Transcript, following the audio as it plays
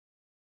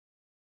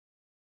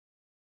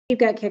He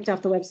got kicked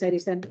off the website, he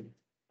said.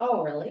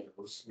 Oh, really?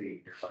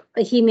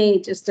 He may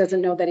just doesn't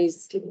know that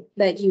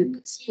that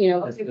you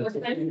know.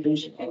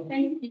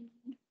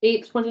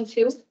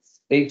 8:22.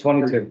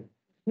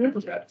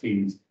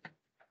 8:22.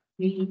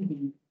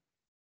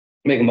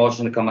 Make a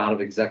motion to come out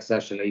of exec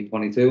session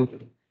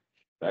 8:22.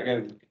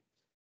 Second.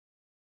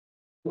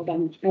 Hold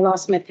on, I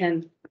lost my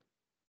pen.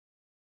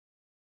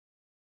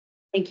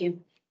 Thank you.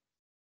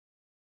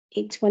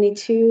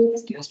 8:22.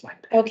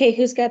 Okay,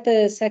 who's got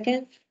the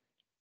second?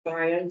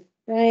 Brian.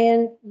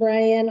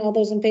 Brian, all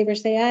those in favor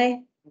say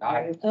aye.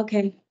 Aye.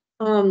 Okay,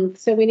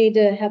 so we need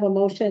to have a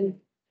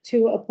motion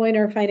to appoint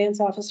our finance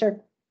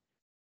officer.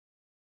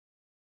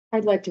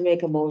 I'd like to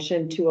make a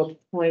motion to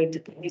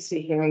appoint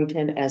Lacey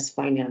Harrington as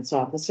finance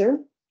officer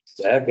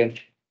Second.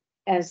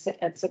 As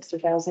at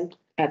 60,000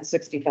 at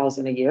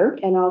 60,000 a year.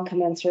 and all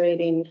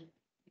commensurating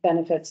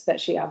benefits that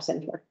she opts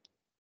in for.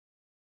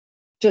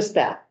 Just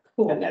that.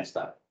 And that's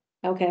that.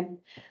 Okay,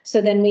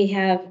 so then we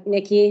have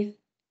Nikki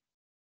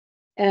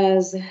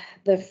as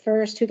the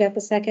first. Who got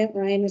the second?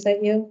 Ryan, was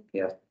that you?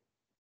 Yeah.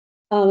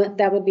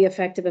 That would be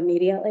effective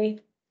immediately.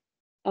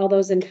 All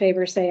those in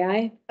favor say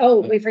aye. Oh,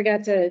 we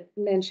forgot to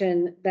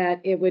mention that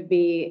it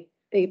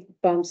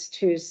bumps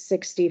to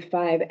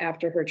 65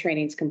 after her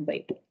training's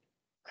complete.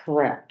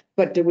 Correct.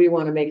 But do we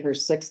want to make her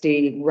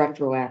 60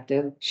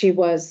 retroactive? We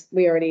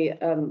already,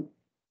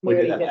 We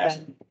did did that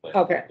last.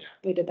 Okay.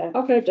 we did that.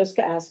 Okay, just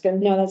asking.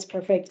 No, that's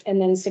perfect.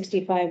 And then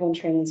 65 when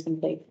training's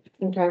complete.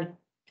 Okay.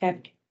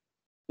 Okay.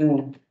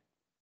 You're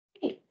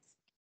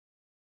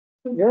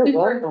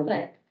welcome.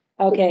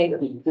 Okay.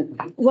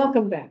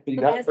 Welcome back. You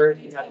got it, Bert?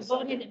 You got it.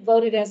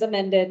 Voted as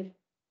amended.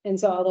 And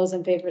so all those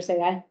in favor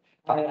say aye.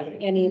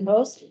 Any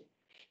opposed?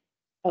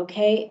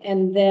 Okay,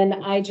 and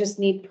then I just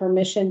need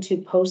permission to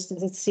post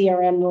the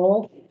CRM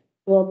role.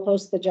 We'll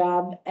post the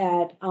job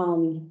at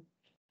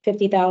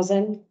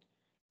 50,000,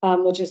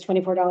 which is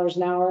 $24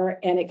 an hour,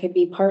 and it could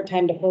be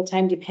part-time to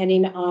full-time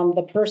depending on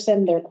the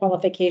person, their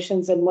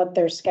qualifications, and what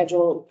their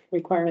schedule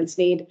requirements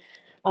need.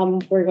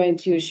 We're going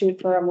to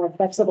shoot for a more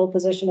flexible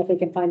position if we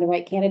can find the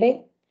right candidate.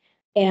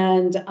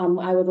 And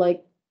I would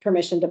like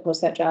permission to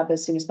post that job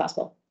as soon as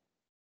possible.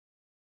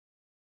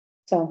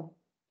 So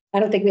I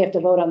don't think we have to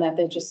vote on that.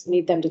 They just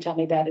need them to tell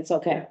me that it's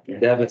okay.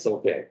 Deb, it's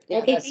okay.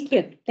 Okay, thank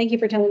you. Thank you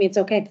for telling me it's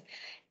okay.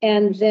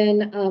 And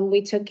then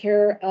we took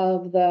care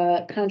of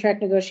the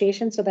contract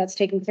negotiation, so that's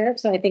taken care of.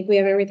 So I think we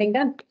have everything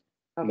done.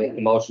 Make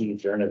the motion to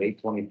adjourn at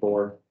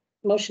 8:24.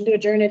 Motion to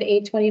adjourn at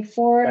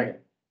 8:24. Second.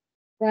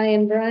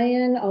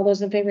 Brian, all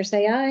those in favor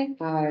say aye.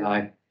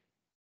 Aye.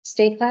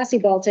 Stay classy,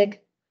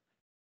 Baltic.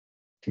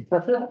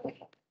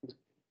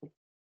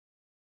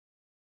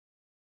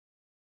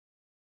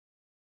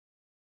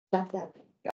 Stop that.